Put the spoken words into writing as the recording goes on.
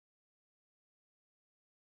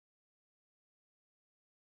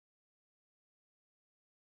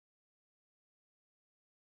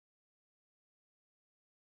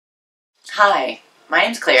Hi, my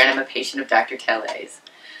name's Claire and I'm a patient of Dr. Talei's.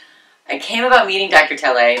 I came about meeting Dr.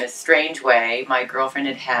 Talei in a strange way. My girlfriend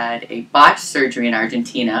had had a botched surgery in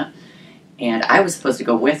Argentina and I was supposed to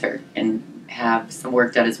go with her and have some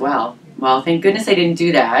work done as well. Well, thank goodness I didn't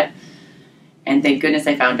do that, and thank goodness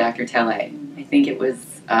I found Dr. Talei. I think it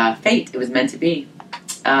was fate. It was meant to be.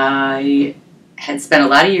 I had spent a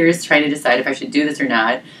lot of years trying to decide if I should do this or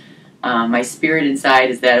not. My spirit inside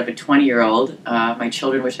is that of a 20-year-old. My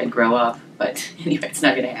children wish I'd grow up, but anyway, it's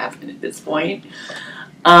not going to happen at this point.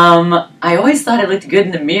 I always thought I looked good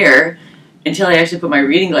in the mirror until I actually put my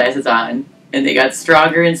reading glasses on, and they got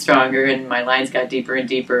stronger and stronger, and my lines got deeper and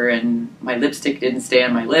deeper, and my lipstick didn't stay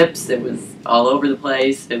on my lips. It was all over the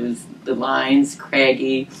place. It was the lines,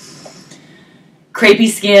 craggy, crepey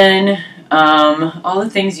skin, all the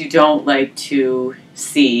things you don't like to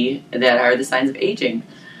see that are the signs of aging.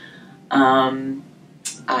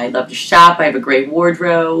 I love to shop. I have a great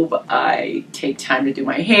wardrobe. I take time to do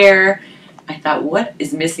my hair. I thought, what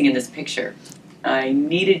is missing in this picture? I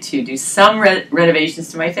needed to do some renovations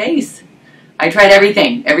to my face. I tried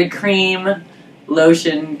everything, every cream,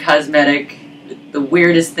 lotion, cosmetic, the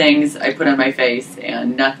weirdest things I put on my face,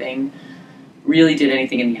 and nothing really did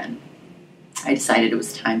anything in the end. I decided it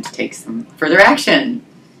was time to take some further action.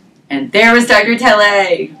 And there was Dr.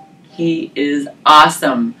 Talei. He is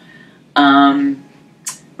awesome.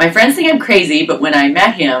 My friends think I'm crazy, but when I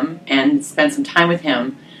met him and spent some time with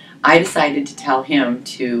him, I decided to tell him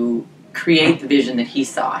to create the vision that he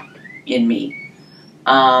saw in me.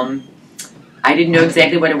 I didn't know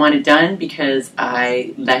exactly what I wanted done because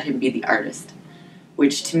I let him be the artist,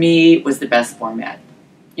 which to me was the best format.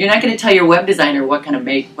 You're not going to tell your web designer what kind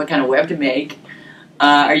of web to make.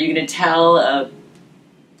 Are you going to tell an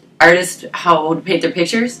artist how to paint their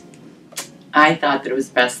pictures? I thought that it was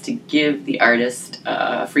best to give the artist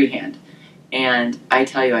a free hand, and I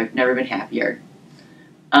tell you, I've never been happier.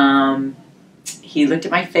 He looked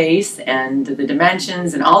at my face and the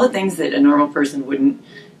dimensions and all the things that a normal person wouldn't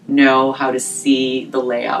know how to see the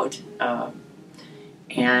layout,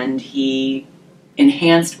 and he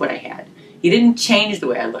enhanced what I had. He didn't change the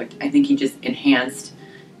way I looked. I think he just enhanced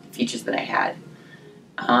the features that I had.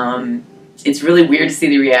 It's really weird to see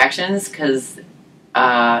the reactions because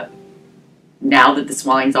now that the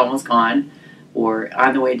swelling's almost gone, or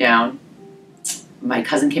on the way down. My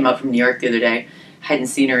cousin came up from New York the other day. I hadn't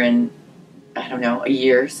seen her in, I don't know, a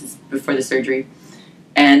year since before the surgery.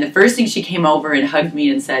 And the first thing, she came over and hugged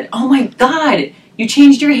me and said, "Oh my God, you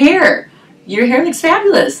changed your hair. Your hair looks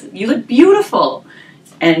fabulous. You look beautiful."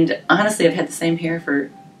 And honestly, I've had the same hair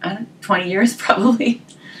for, I don't know, 20 years probably.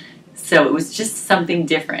 So it was just something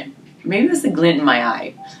different. Maybe it was the glint in my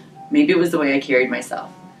eye. Maybe it was the way I carried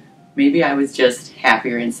myself. Maybe I was just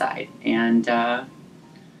happier inside and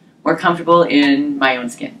more comfortable in my own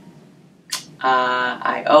skin.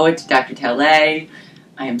 I owe it to Dr. Talei.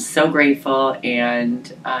 I am so grateful, and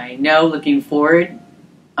I know looking forward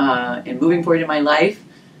and moving forward in my life,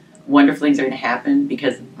 wonderful things are going to happen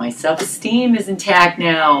because my self-esteem is intact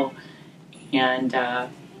now. And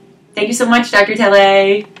thank you so much, Dr.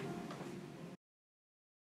 Talei.